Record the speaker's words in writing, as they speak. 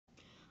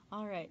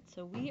Alright,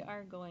 so we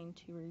are going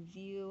to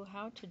review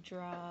how to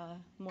draw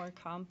more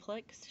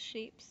complex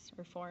shapes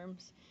or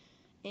forms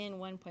in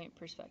one-point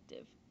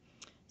perspective.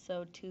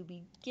 So to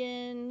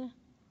begin,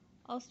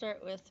 I'll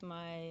start with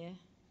my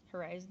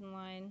horizon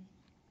line.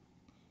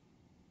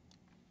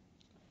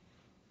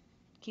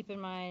 Keep in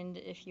mind,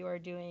 if you are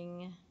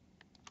doing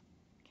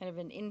kind of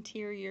an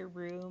interior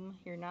room,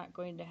 you're not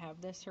going to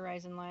have this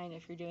horizon line.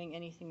 If you're doing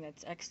anything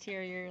that's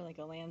exterior, like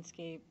a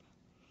landscape,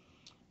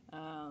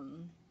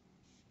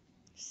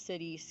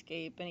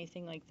 cityscape,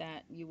 anything like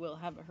that, you will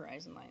have a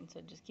horizon line. So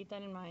just keep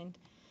that in mind.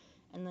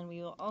 And then we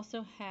will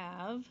also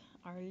have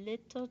our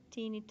little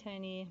teeny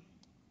tiny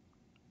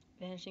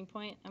vanishing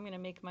point. I'm going to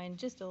make mine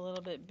just a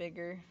little bit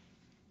bigger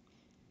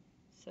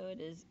so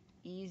it is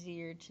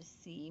easier to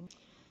see.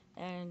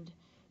 And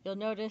you'll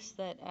notice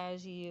that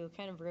as you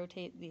kind of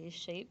rotate these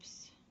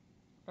shapes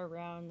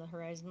around the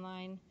horizon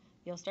line,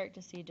 you'll start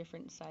to see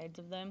different sides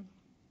of them.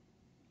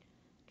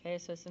 Okay,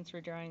 so since we're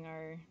drawing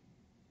our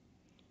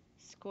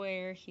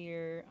square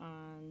here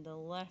on the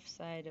left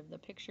side of the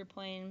picture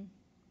plane,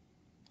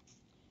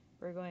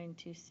 we're going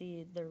to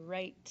see the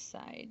right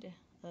side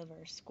of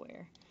our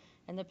square.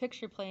 And the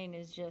picture plane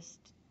is just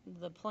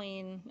the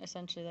plane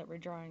essentially that we're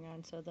drawing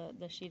on, so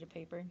the sheet of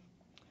paper.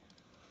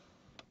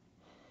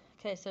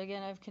 Okay, so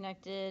again, I've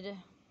connected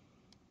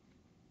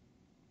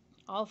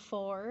all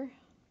 4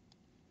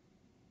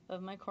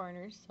 of my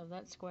corners of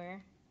that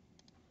square.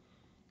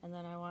 And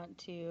then I want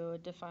to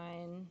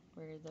define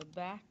where the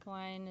back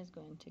line is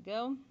going to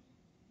go.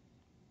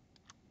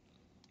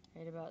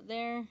 Right about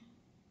there.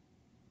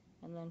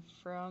 And then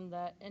from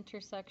that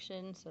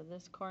intersection, so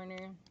this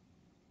corner,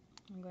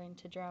 I'm going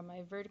to draw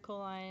my vertical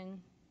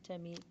line to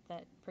meet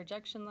that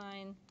projection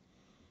line.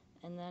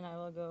 And then I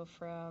will go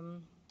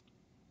from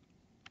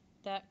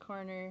that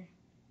corner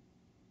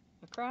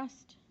across.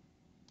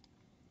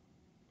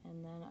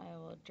 And then I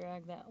will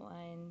drag that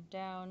line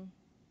down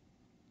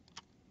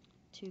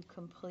to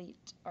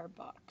complete our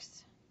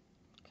box.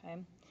 Okay,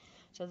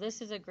 so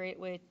this is a great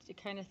way to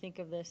kind of think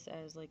of this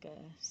as like a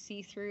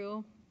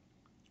see-through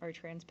or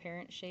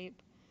transparent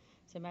shape.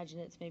 So imagine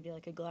it's maybe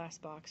like a glass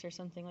box or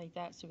something like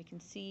that, so we can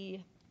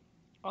see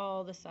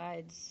all the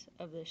sides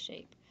of this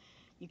shape.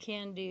 You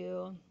can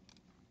do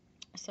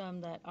some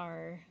that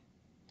are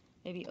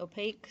maybe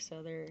opaque,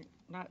 so they're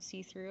not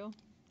see-through.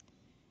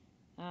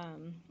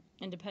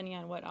 And depending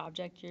on what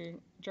object you're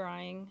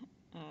drawing,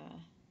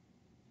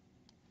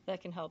 that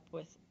can help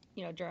with,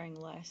 drawing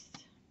less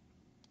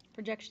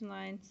projection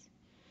lines.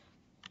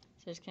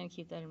 So just kind of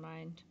keep that in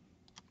mind.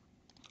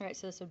 All right,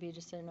 so this would be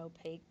just an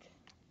opaque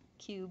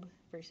cube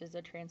versus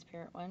a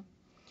transparent one.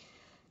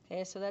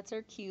 Okay, so that's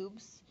our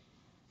cubes.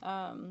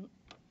 We're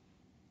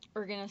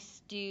gonna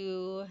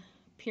do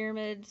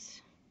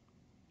pyramids,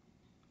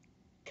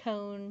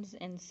 cones,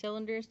 and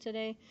cylinders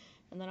today.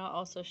 And then I'll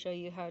also show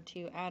you how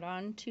to add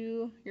on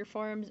to your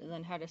forms and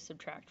then how to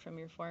subtract from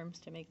your forms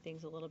to make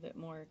things a little bit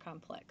more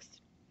complex.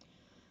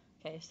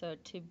 Okay, so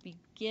to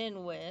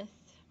begin with,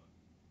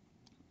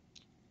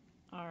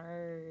 what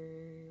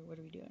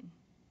are we doing?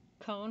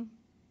 Cone?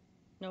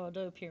 No, we'll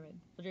do a pyramid.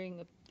 We're doing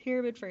a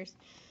pyramid first.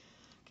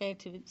 Okay,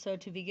 so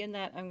to begin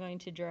that, I'm going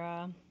to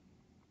draw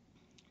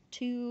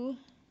 2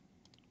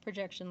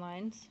 projection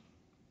lines.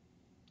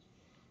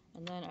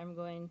 And then I'm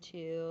going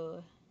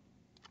to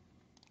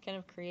kind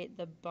of create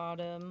the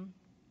bottom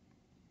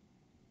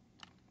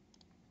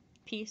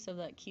piece of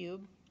that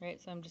cube, right?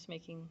 So I'm just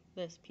making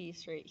this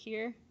piece right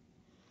here.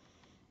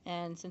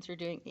 And since we're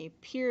doing a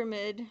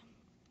pyramid,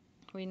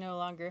 we no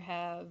longer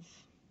have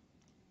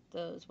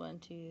those 1,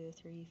 2,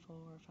 3, 4,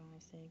 5,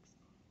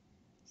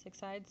 6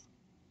 sides.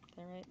 Is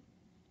that right?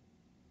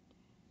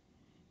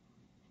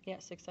 Yeah,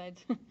 6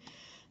 sides.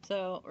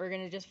 So we're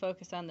going to just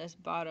focus on this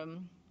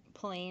bottom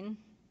plane.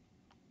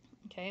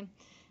 Okay,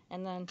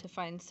 and then to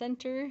find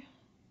center,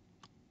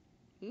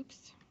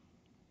 oops,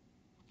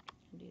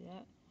 do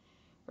that.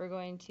 We're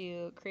going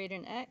to create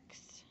an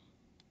X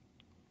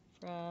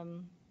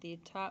from the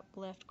top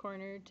left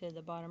corner to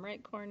the bottom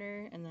right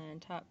corner, and then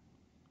top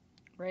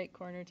right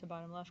corner to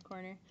bottom left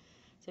corner.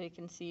 So you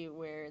can see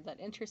where that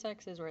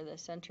intersects is where the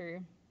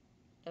center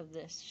of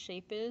this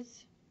shape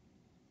is.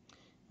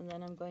 And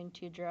then I'm going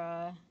to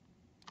draw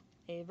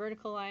a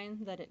vertical line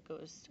that it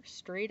goes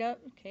straight up.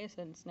 Okay,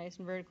 so it's nice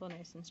and vertical,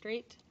 nice and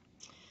straight.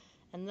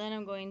 And then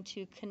I'm going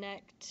to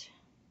connect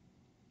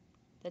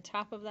the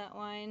top of that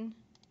line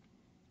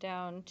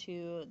down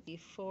to the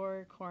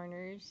 4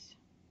 corners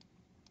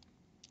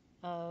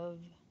of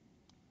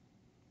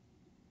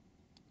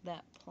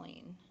that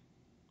plane.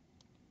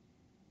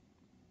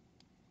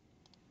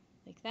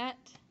 Like that.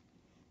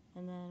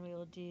 And then we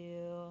will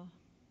do,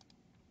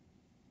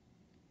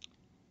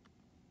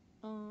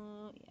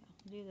 we'll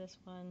do this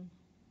one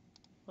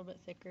a little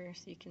bit thicker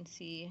so you can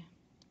see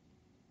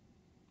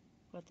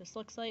what this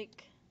looks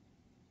like.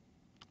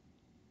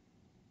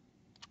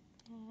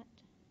 That.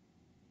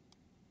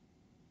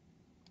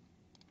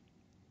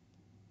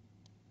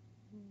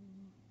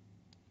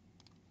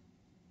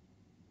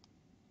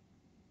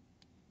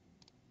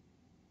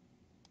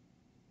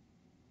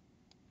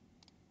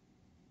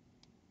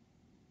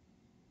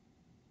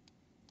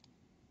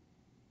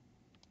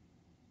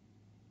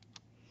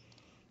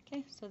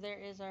 Okay, so there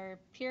is our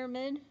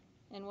pyramid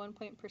in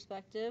 1-point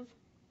perspective.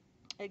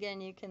 Again,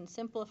 you can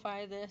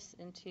simplify this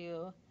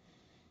into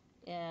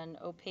an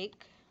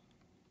opaque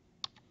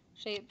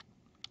shape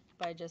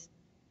by just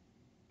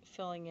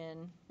filling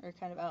in or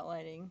kind of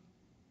outlining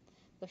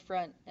the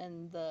front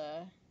and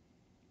the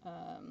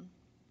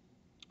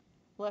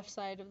left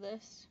side of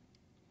this.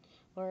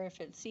 Or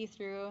if it's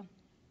see-through,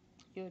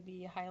 you would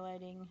be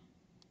highlighting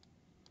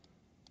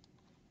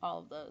all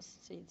of those,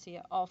 so you'd see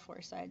all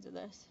 4 sides of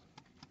this.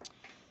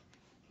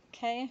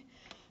 Okay,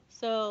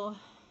 so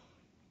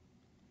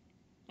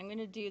I'm going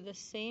to do the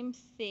same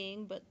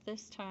thing, but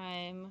this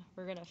time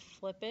we're going to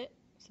flip it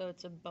so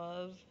it's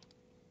above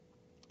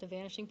the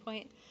vanishing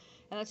point,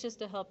 and that's just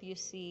to help you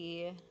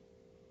see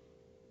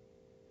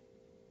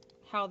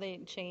how they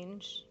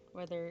change,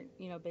 whether,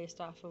 you know,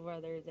 based off of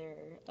whether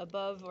they're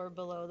above or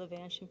below the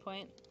vanishing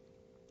point.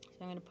 So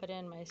I'm going to put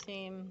in my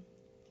same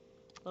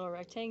little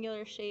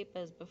rectangular shape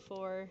as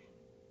before,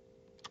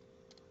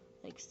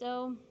 like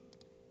so,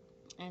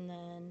 and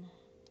then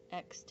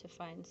X to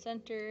find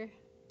center,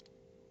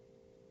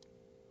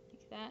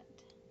 like that.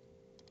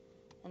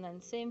 And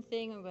then same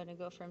thing, I'm going to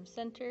go from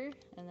center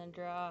and then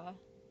draw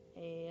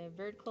a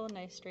vertical,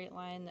 nice straight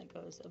line that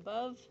goes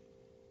above.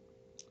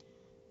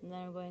 And then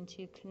I'm going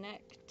to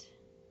connect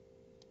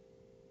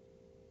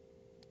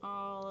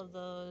all of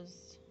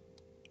those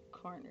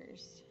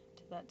corners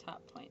to that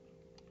top point.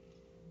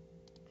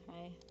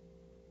 Okay,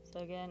 so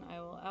again, I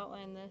will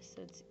outline this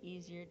so it's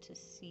easier to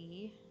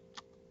see.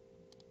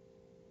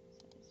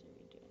 So what are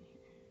we doing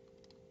here?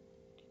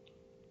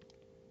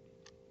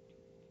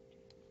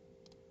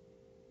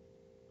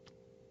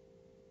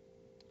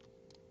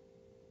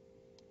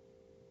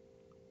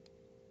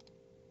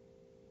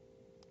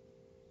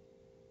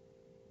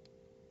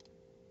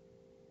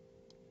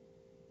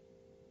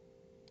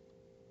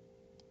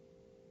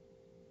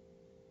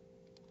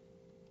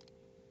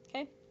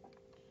 Okay,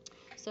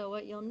 so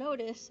what you'll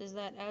notice is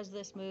that as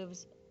this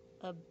moves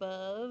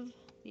above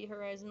the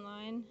horizon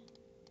line,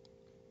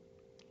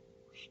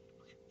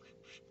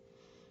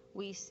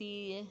 we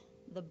see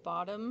the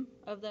bottom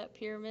of that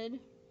pyramid,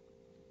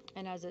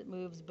 and as it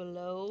moves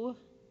below,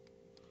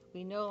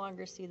 we no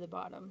longer see the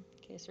bottom.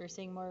 Okay, so we're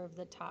seeing more of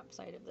the top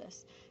side of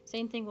this.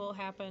 Same thing will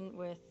happen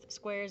with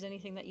squares.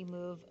 Anything that you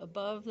move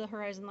above the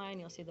horizon line,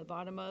 you'll see the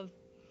bottom of.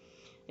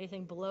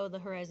 Anything below the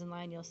horizon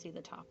line, you'll see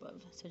the top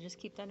of. So just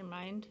keep that in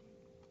mind.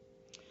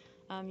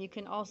 You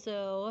can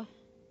also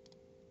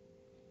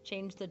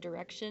change the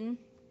direction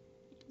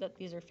that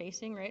these are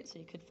facing, right? So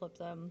you could flip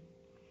them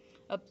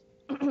up,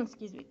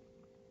 excuse me,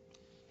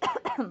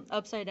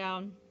 upside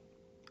down.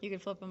 You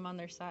could flip them on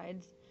their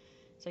sides.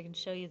 So I can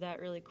show you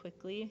that really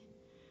quickly.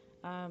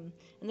 And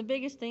the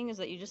biggest thing is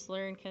that you just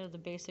learn kind of the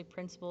basic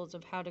principles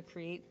of how to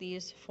create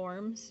these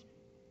forms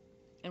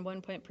in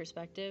 1-point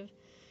perspective.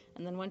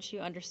 And then once you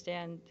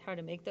understand how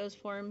to make those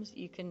forms,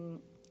 you can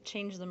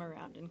change them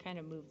around and kind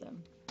of move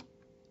them.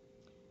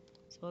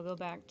 So we'll go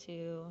back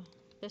to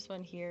this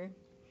one here.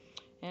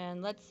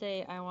 And let's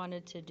say I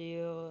wanted to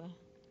do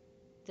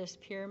this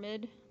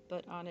pyramid,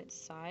 but on its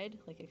side,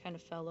 like it kind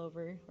of fell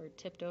over or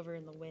tipped over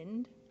in the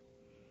wind.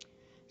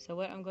 So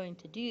what I'm going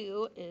to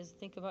do is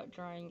think about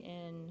drawing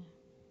in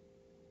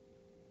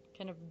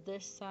kind of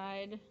this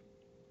side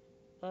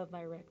of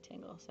my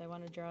rectangle. So I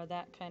want to draw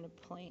that kind of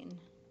plane.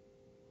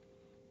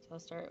 So I'll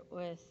start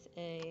with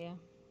a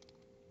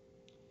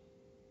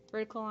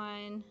vertical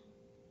line,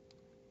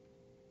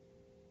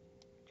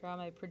 draw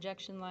my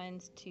projection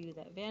lines to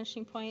that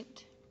vanishing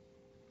point,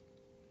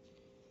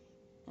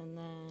 and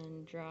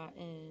then draw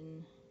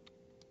in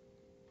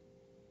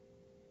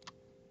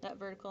that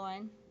vertical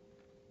line.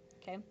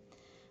 Okay.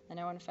 Then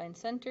I want to find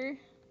center,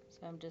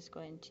 so I'm just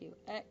going to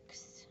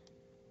X,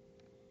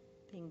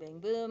 bing, bang,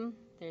 boom.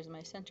 There's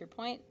my center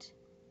point.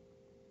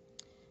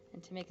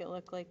 And to make it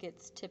look like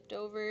it's tipped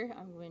over,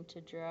 I'm going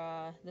to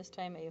draw, this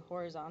time, a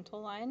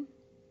horizontal line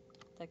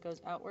that goes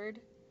outward.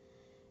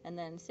 And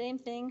then same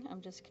thing,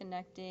 I'm just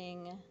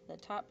connecting the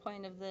top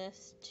point of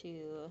this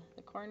to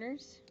the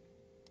corners.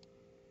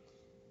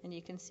 And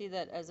you can see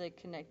that as I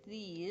connect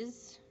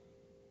these,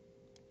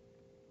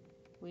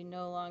 we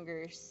no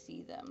longer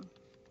see them.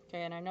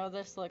 Okay, and I know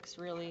this looks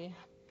really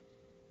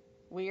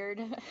weird.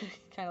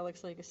 Kind of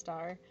looks like a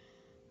star.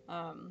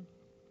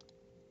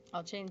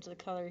 I'll change the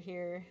color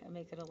here and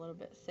make it a little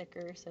bit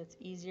thicker so it's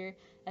easier.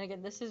 And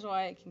again, this is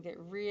why it can get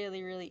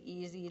really, really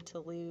easy to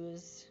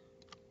lose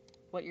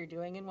what you're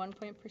doing in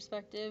 1-point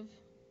perspective,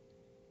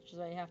 which is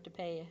why you have to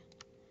pay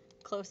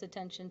close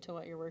attention to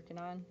what you're working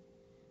on.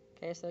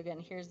 Okay, so again,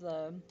 here's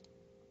the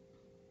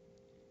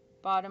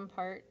bottom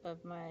part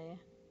of my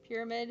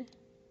pyramid.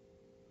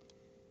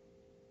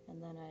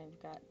 And then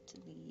I've got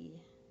the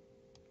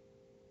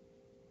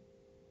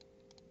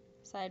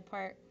side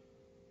part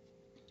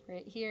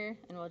right here,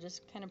 and we'll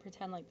just kind of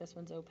pretend like this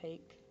one's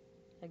opaque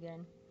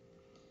again.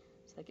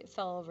 It's like it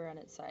fell over on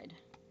its side.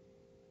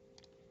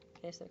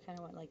 Okay, so it kind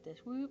of went like this,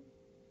 whoop,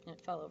 and it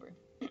fell over.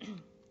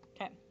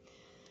 Okay,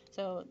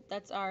 so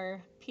that's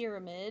our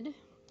pyramid.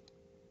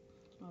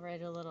 I'll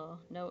write a little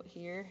note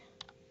here.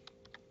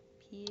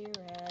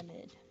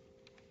 pyramid.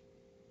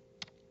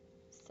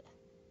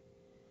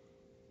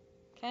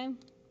 Okay,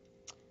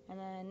 and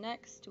then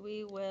next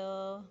we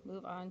will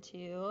move on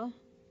to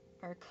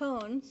our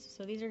cones.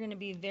 So these are going to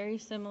be very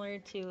similar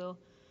to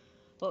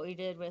what we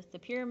did with the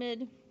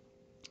pyramid,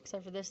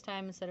 except for this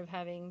time, instead of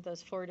having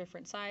those 4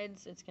 different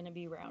sides, it's going to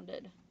be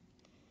rounded.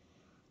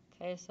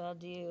 Okay, so I'll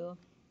do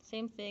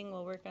same thing.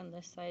 We'll work on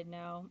this side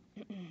now.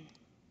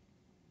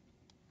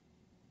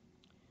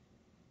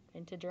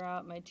 Going to draw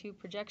out my 2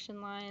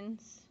 projection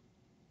lines,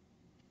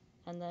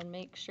 and then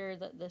make sure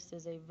that this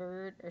is a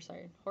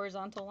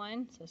horizontal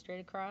line, so straight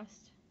across,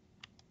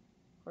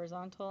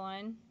 horizontal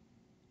line.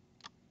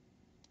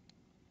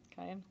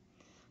 Okay,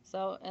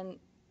 so, and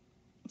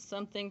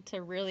something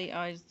to really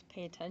always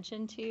pay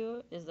attention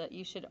to is that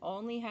you should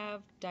only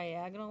have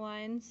diagonal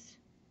lines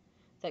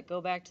that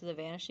go back to the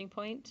vanishing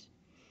point.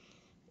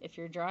 If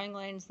you're drawing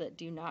lines that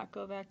do not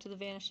go back to the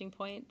vanishing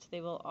point,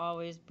 they will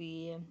always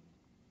be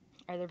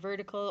either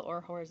vertical or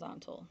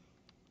horizontal.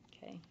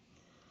 Okay,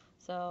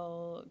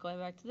 so going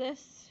back to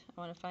this,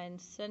 I want to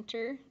find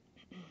center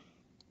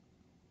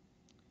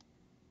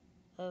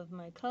of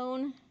my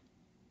cone,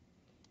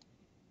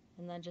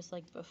 and then just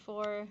like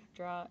before,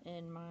 draw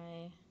in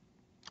my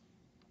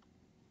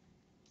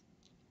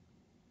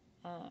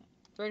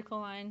vertical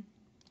line,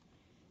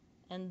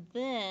 and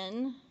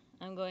then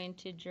I'm going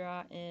to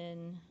draw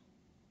in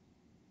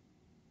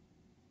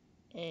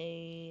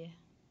a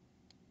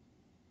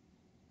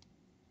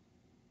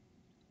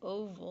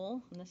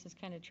oval, and this is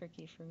kind of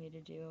tricky for me to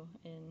do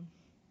in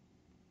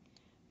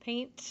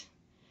paint,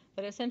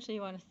 but essentially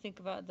you want to think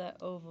about that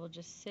oval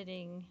just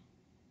sitting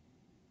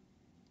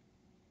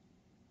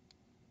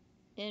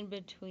in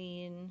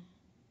between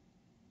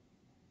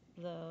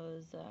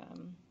those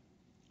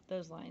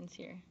lines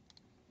here.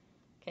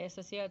 Okay,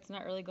 so see how it's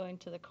not really going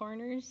to the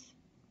corners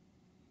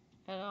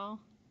at all,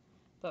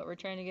 but we're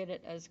trying to get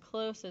it as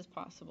close as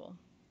possible.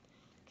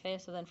 Okay,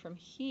 so then from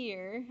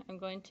here, I'm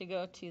going to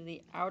go to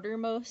the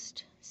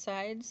outermost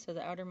side, so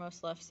the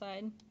outermost left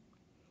side.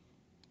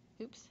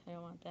 Oops, I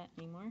don't want that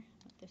anymore,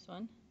 not this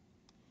one.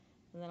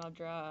 And then I'll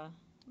draw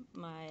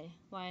my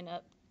line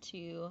up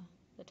to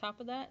the top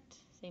of that.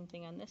 Same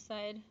thing on this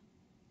side,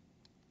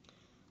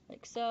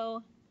 like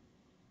so.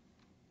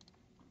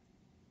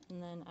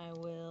 And then I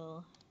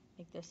will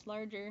make this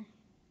larger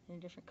in a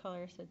different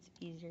color so it's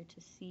easier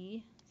to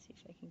see. Let's see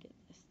if I can get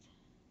this.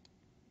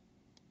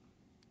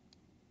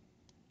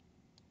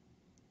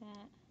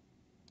 That.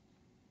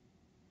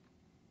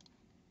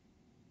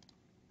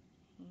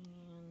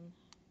 And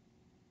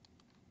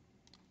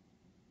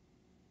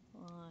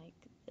like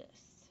this.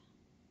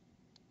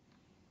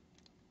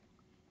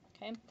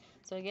 Okay,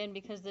 so again,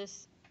 because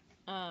this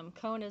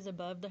cone is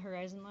above the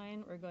horizon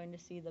line, we're going to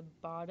see the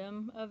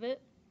bottom of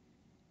it,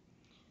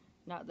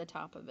 not the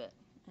top of it.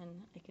 And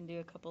I can do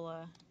a couple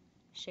of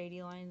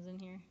shady lines in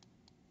here.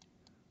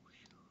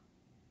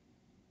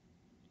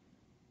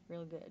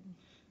 Real good.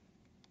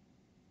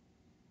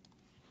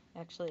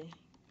 Actually,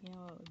 you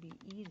know what would be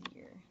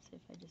easier? See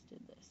if I just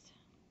did this.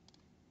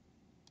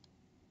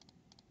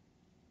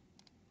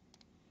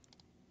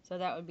 So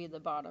that would be the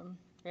bottom,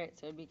 right?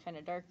 So it would be kind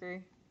of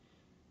darker.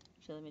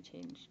 So let me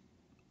change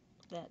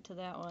that to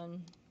that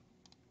one.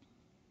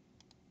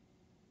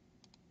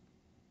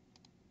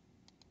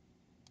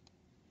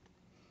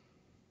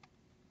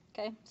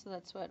 Okay, so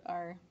that's what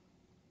our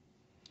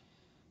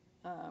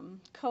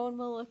cone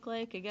will look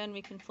like. Again,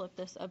 we can flip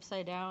this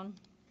upside down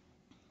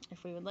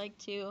if we would like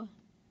to.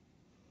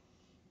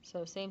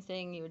 So same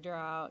thing, you would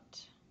draw out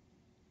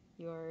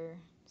your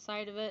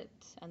side of it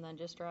and then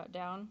just draw it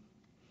down.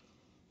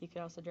 You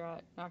could also draw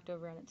it knocked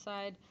over on its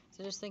side.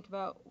 So just think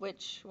about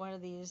which one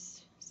of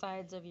these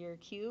sides of your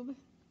cube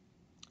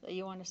that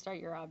you want to start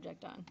your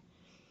object on.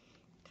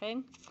 Okay,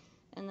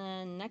 and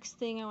then next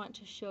thing I want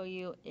to show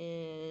you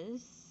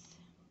is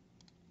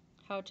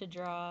how to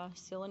draw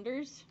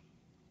cylinders.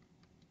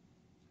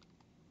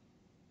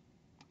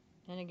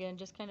 And again,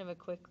 just kind of a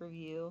quick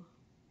review.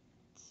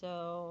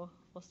 So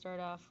we'll start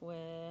off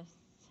with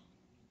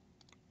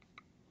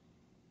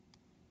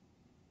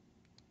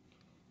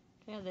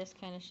kind of this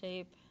kind of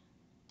shape.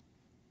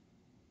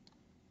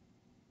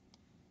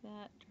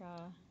 That draw.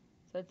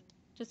 So it's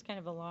just kind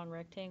of a long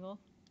rectangle.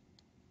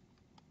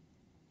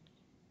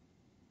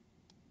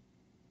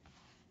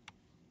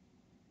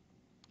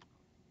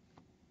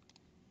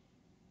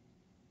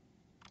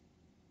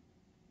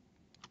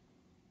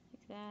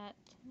 Like that,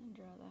 and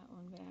draw that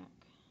one back.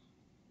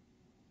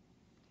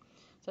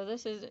 So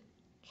this is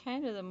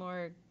kind of the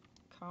more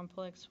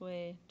complex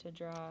way to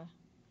draw a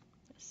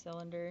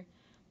cylinder.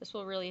 This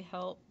will really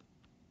help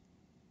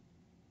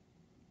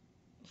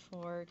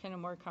for kind of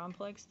more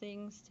complex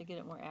things to get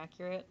it more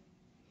accurate.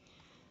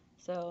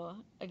 So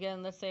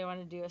again, let's say I want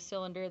to do a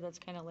cylinder that's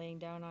kind of laying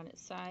down on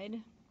its side.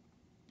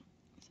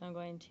 So I'm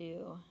going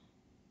to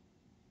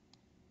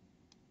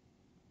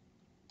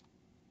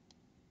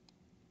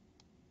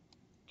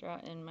draw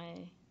in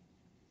my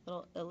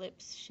little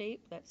ellipse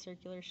shape, that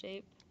circular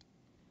shape.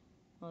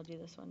 I'll do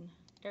this one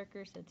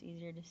darker so it's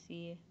easier to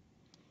see.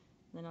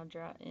 Then I'll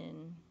draw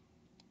in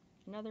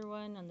another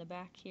one on the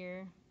back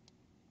here.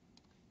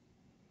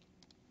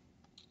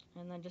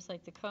 And then just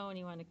like the cone,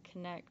 you want to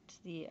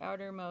connect the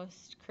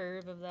outermost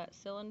curve of that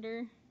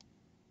cylinder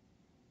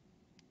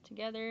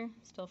together,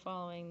 still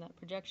following that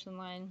projection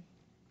line.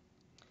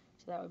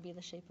 So that would be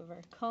the shape of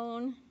our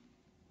cone.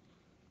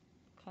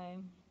 Okay.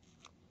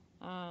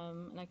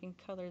 And I can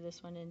color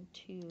this one in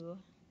two, so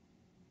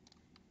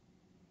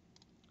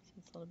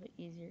it's a little bit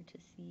easier to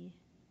see.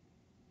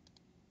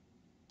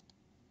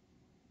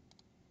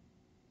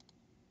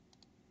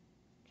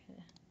 Kind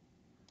of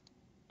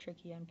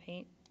tricky on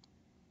paint.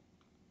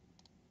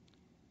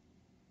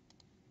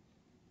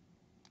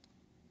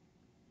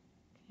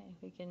 Okay,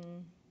 we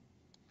can,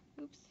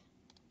 oops.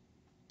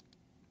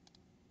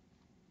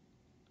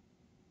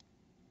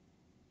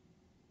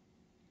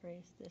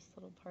 Erase this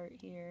little part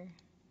here.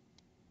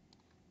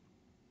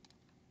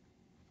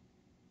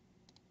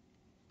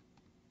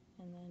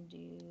 And then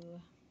do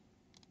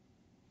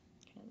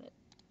kind of the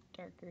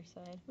darker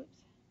side,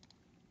 whoops.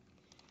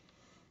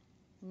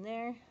 And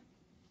there.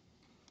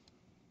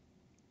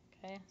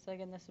 Okay, so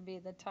again, this would be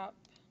the top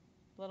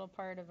little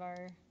part of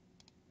our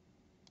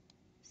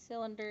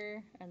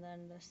cylinder and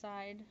then the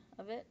side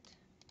of it.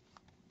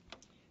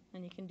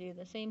 And you can do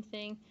the same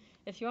thing.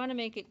 If you want to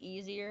make it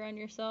easier on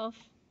yourself,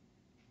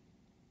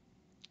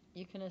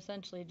 you can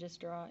essentially just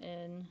draw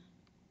in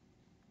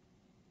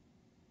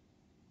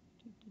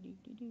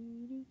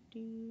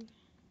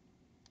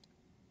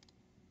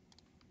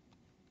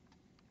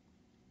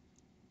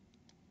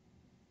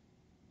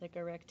like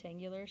a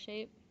rectangular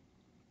shape,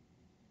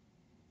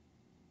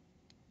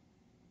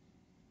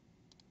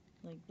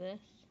 like this,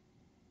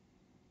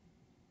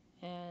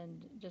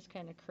 and just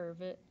kind of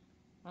curve it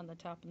on the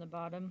top and the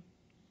bottom.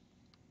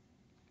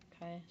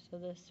 Okay, so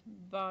this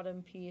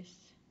bottom piece,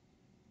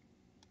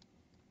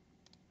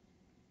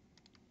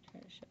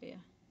 try to show you,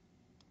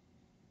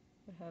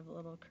 would have a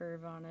little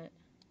curve on it,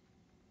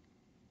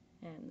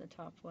 and the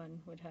top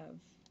one would have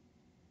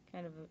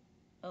kind of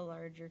a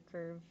larger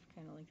curve,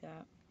 kind of like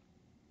that.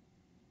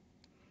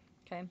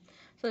 Okay,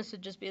 so this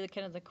would just be the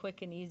kind of the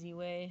quick and easy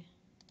way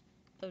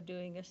of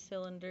doing a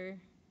cylinder.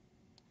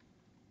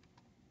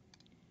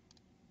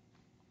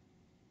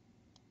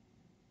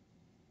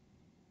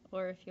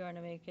 Or if you want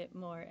to make it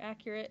more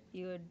accurate,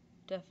 you would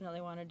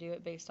definitely want to do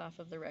it based off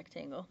of the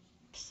rectangle.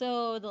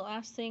 So the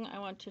last thing I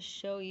want to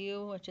show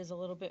you, which is a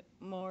little bit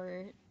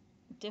more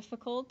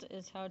difficult,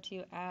 is how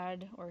to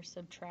add or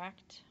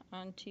subtract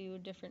onto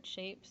different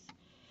shapes.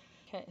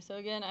 Okay, so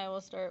again, I will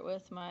start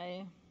with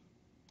my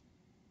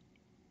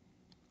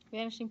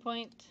vanishing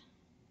point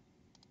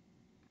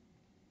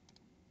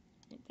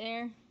right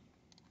there.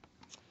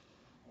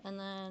 And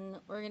then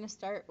we're going to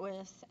start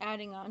with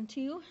adding on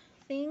to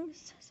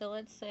things. So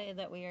let's say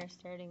that we are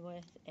starting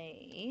with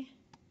a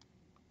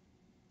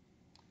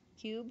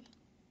cube.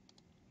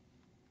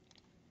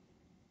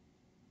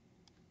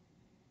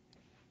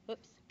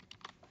 Oops.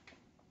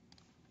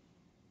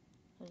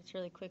 I'll just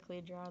really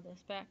quickly draw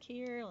this back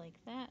here like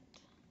that.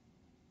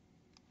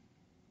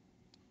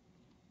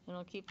 And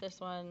we'll keep this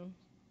one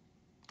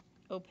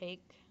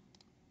opaque,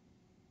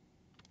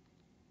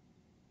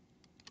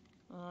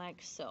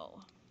 like so.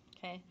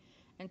 Okay,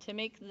 and to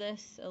make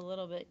this a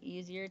little bit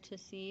easier to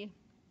see,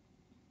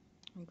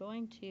 I'm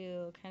going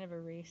to kind of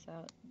erase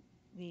out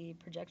the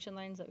projection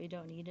lines that we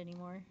don't need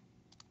anymore.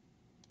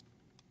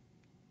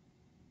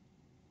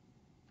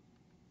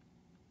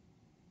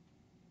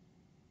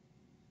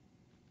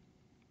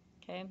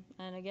 Okay,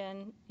 and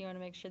again, you want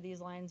to make sure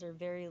these lines are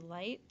very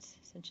light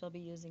since you'll be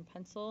using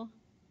pencil.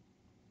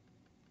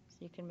 So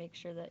you can make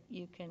sure that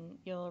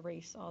you'll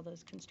erase all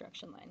those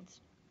construction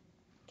lines.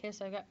 Okay,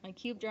 so I've got my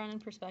cube drawn in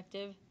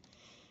perspective.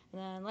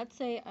 And then let's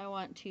say I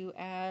want to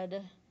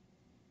add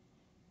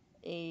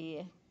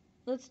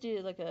let's do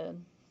like a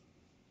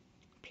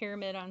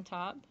pyramid on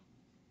top.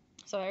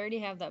 So I already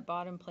have that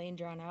bottom plane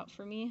drawn out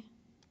for me.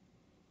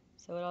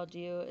 So what I'll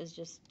do is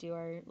just do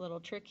our little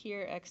trick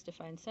here, X to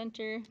find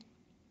center.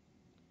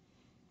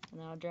 And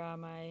then I'll draw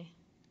my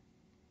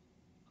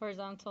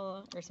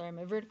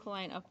my vertical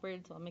line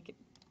upwards. So I'll make it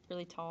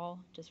really tall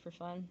just for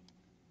fun.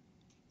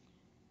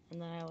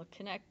 And then I will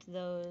connect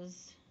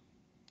those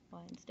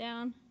lines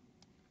down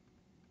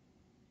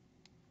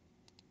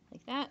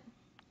like that.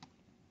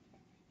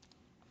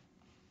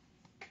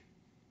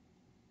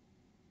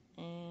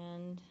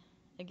 And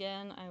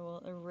again, I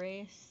will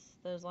erase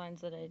those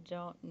lines that I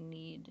don't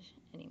need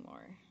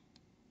anymore.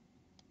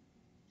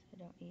 So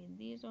I don't need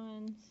these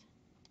ones.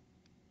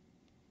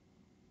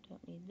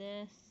 Don't need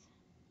this.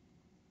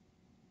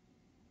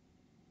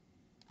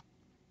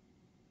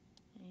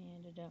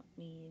 And I don't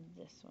need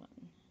this one.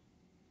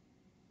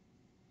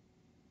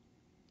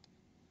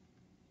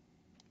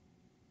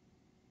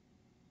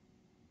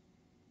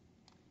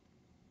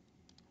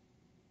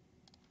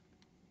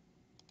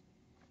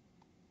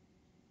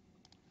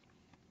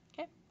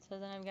 Okay, so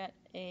then I've got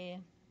a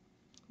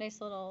nice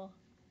little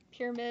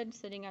pyramid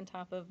sitting on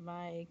top of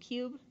my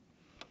cube.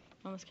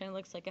 Almost kind of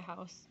looks like a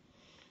house.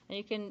 And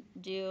you can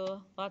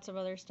do lots of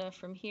other stuff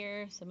from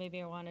here. So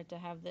maybe I wanted to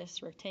have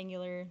this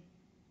rectangular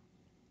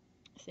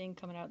thing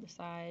coming out the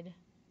side.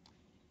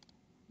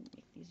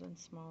 Make these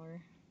ones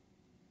smaller.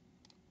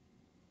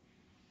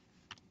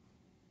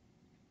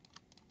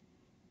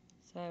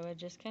 So I would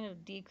just kind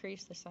of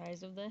decrease the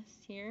size of this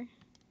here.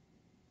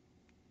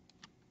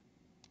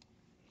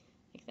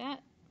 Like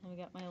that. And we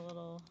got my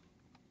little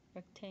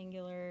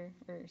rectangular,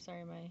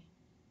 my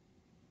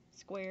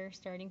square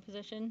starting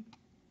position.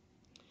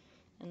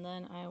 And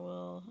then I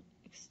will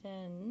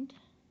extend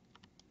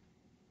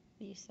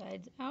these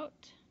sides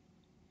out.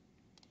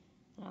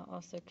 And I'll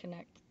also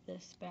connect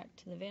this back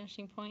to the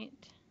vanishing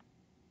point.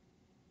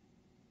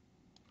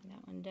 Bring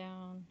that one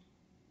down.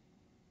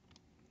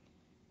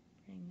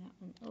 Bring that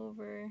one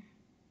over.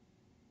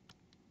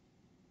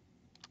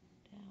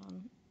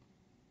 Down.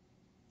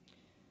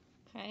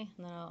 Okay,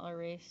 and then I'll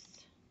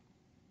erase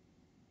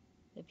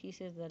the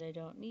pieces that I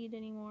don't need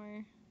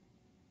anymore.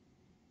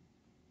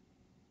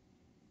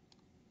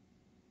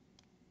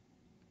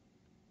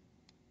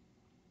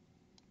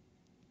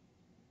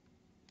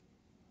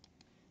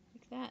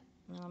 Like that.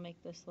 And then I'll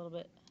make this a little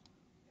bit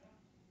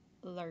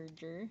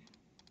larger.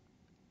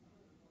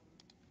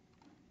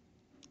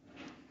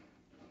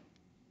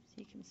 So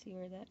you can see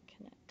where that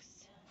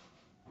connects.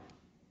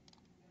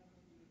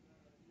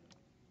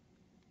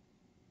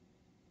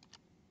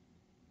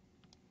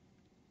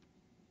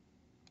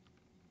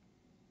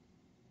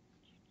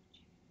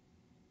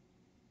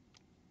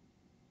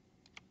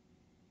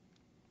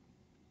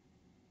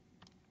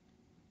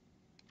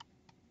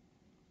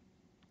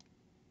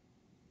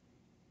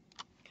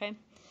 Okay,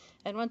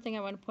 and one thing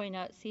I want to point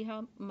out, see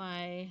how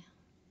my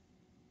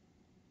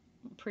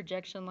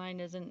projection line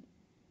isn't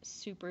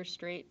super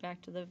straight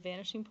back to the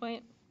vanishing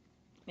point?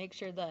 Make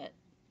sure that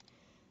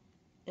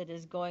it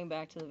is going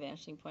back to the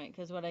vanishing point,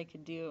 because what I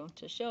could do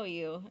to show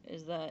you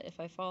is that if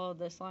I follow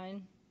this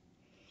line,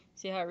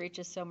 see how it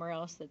reaches somewhere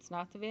else that's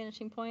not the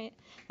vanishing point?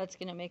 That's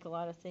going to make a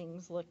lot of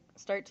things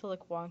start to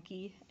look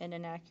wonky and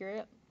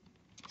inaccurate.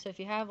 So if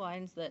you have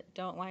lines that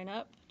don't line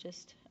up,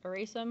 just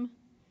erase them.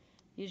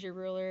 Use your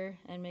ruler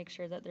and make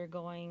sure that they're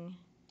going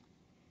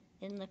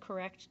in the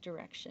correct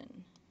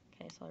direction.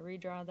 Okay, so I'll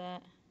redraw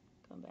that,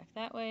 going back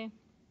that way.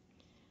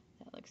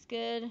 That looks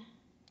good.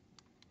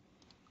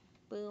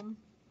 Boom.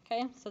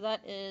 Okay, so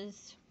that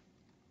is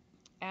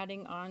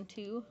adding on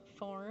to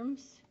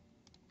forms.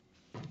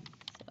 So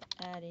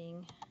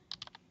adding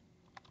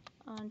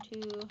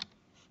onto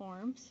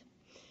forms.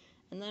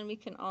 And then we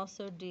can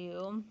also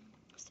do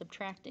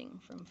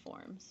subtracting from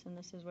forms. And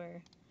this is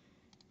where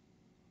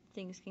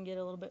things can get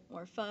a little bit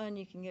more fun.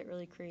 You can get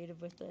really creative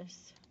with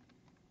this.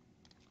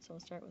 So I'll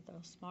start with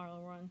a smaller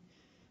one.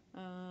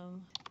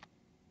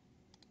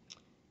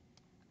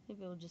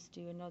 Maybe we'll just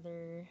do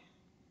another,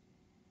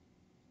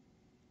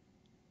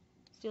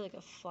 let's do like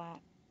a flat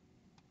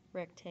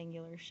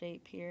rectangular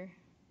shape here.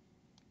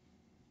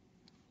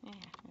 Yeah,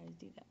 I always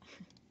do that.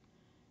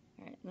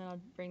 Alright, and then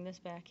I'll bring this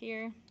back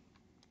here.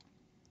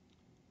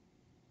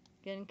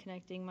 Again,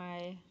 connecting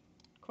my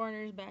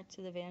corners back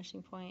to the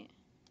vanishing point,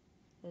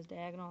 those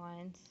diagonal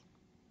lines.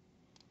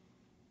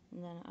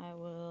 And then I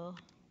will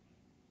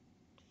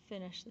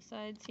finish the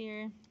sides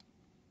here.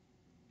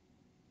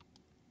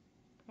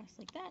 Cross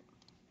like that.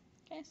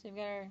 Okay, so we've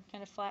got our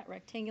kind of flat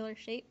rectangular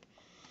shape.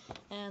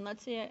 And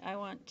let's say I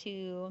want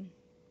to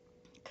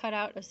cut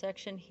out a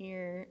section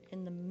here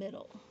in the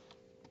middle.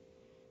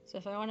 So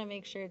if I want to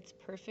make sure it's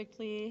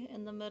perfectly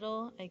in the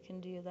middle, I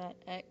can do that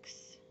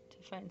X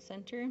to find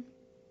center.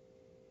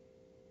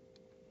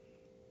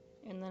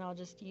 And then I'll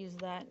just use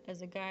that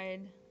as a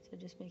guide. So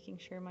just making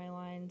sure my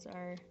lines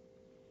are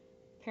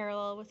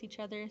parallel with each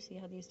other. See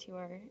how these two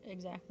are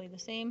exactly the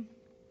same.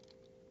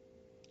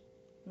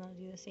 And I'll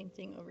do the same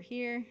thing over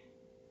here.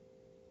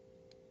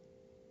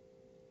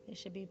 They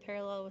should be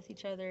parallel with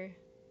each other.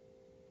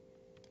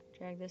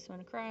 Drag this one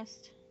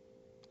across.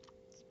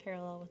 It's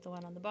parallel with the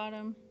one on the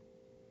bottom.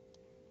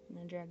 And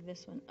then drag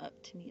this one up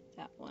to meet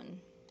that one.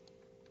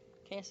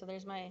 Okay, so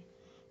there's my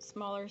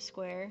smaller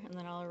square, and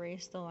then I'll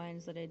erase the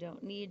lines that I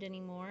don't need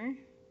anymore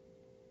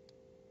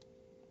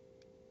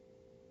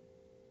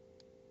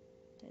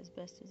as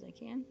best as I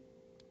can.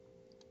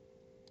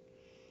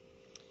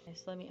 Okay,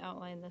 so let me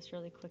outline this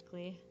really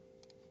quickly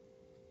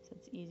so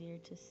it's easier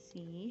to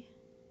see.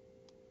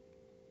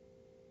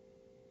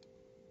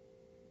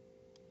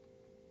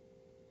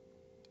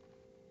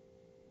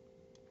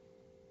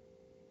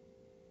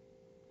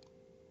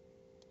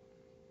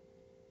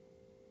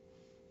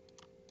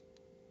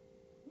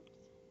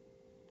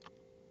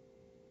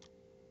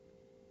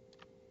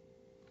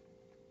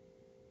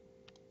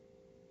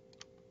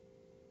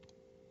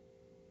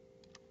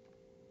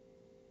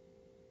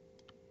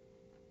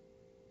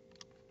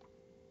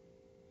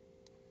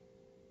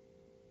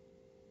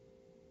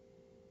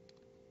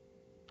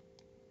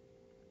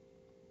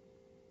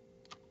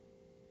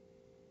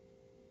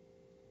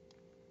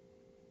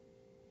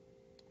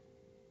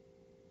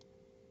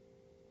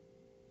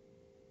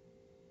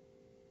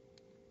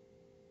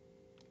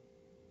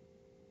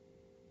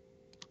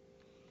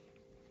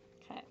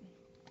 Okay,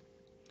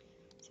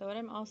 so what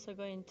I'm also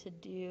going to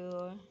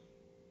do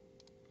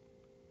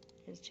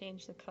is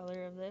change the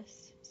color of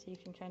this so you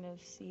can kind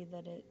of see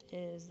that it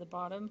is the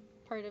bottom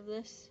part of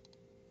this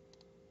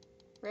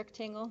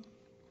rectangle.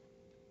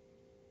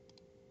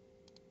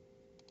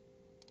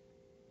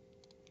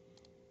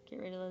 Get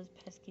rid of those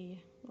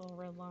pesky little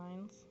red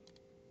lines.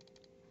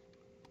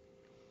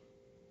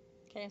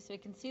 Okay, so we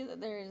can see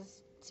that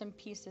there's some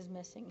pieces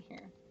missing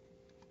here.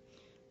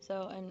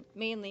 So, and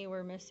mainly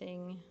we're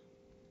missing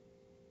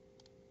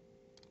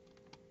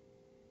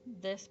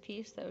this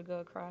piece that would go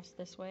across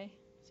this way.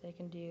 So I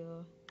can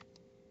do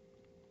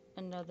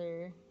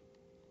another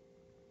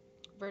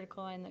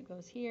vertical line that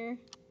goes here.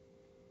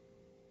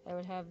 I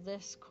would have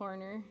this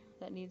corner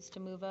that needs to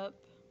move up,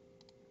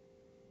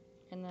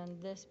 and then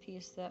this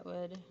piece that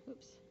would,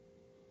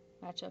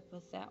 match up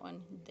with that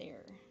one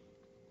there.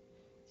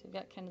 So we've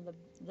got kind of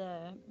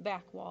the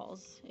back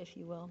walls, if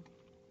you will,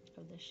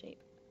 of this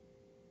shape.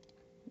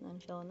 And then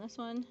fill in this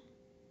one,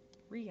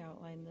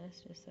 re-outline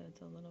this just so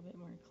it's a little bit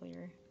more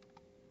clear.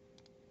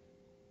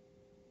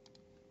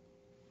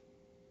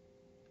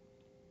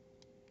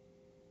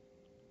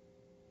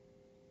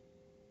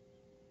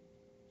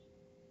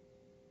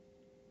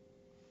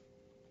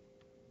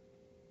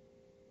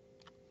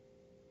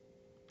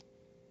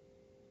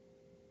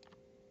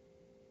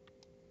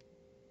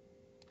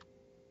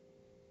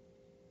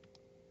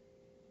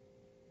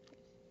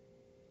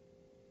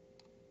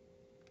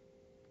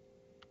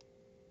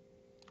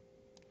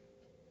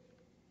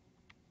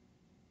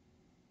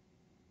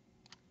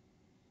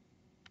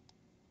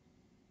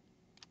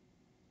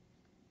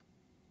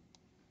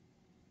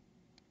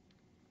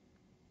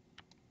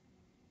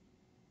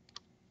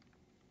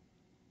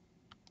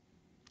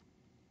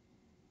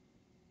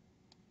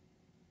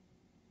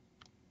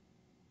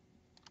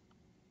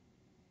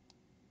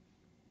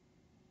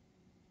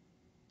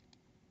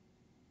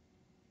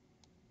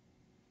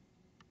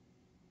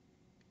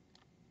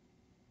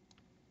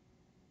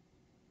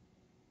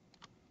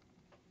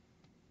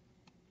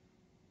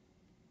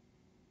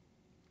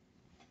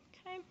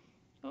 Okay.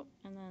 Oh,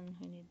 and then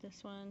we need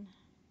this one.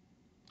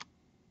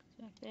 Goes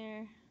back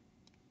there.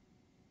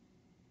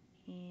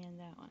 And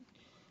that one.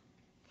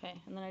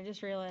 Okay, and then I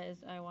just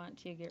realized I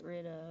want to get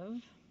rid of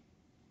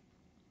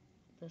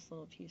this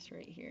little piece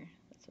right here.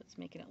 That's what's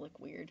making it look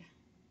weird.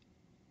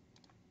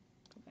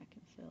 Go back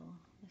and fill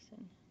this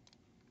in.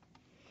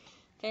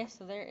 Okay,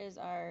 so there is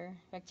our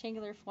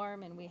rectangular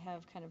form, and we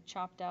have kind of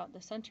chopped out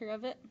the center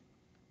of it.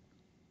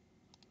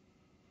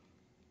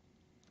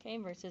 Okay,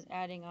 versus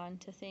adding on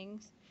to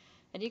things.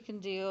 And you can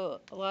do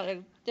a lot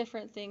of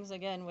different things,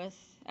 again, with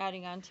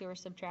adding on to or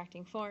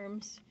subtracting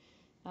forms.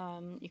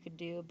 You could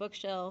do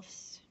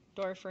bookshelves,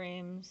 door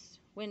frames,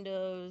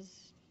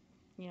 windows,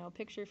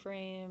 picture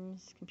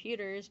frames,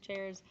 computers,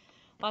 chairs,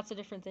 lots of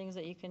different things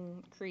that you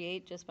can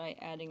create just by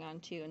adding on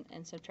to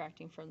and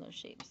subtracting from those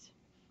shapes.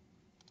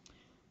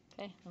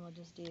 Okay, and we'll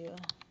just do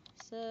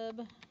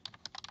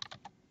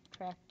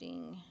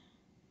subtracting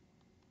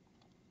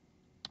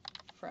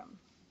from.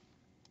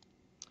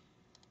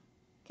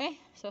 Okay,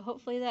 so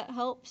hopefully that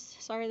helps.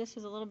 Sorry this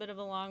was a little bit of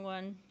a long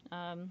one.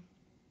 Let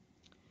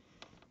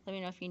me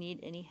know if you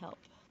need any help.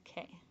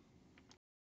 Okay.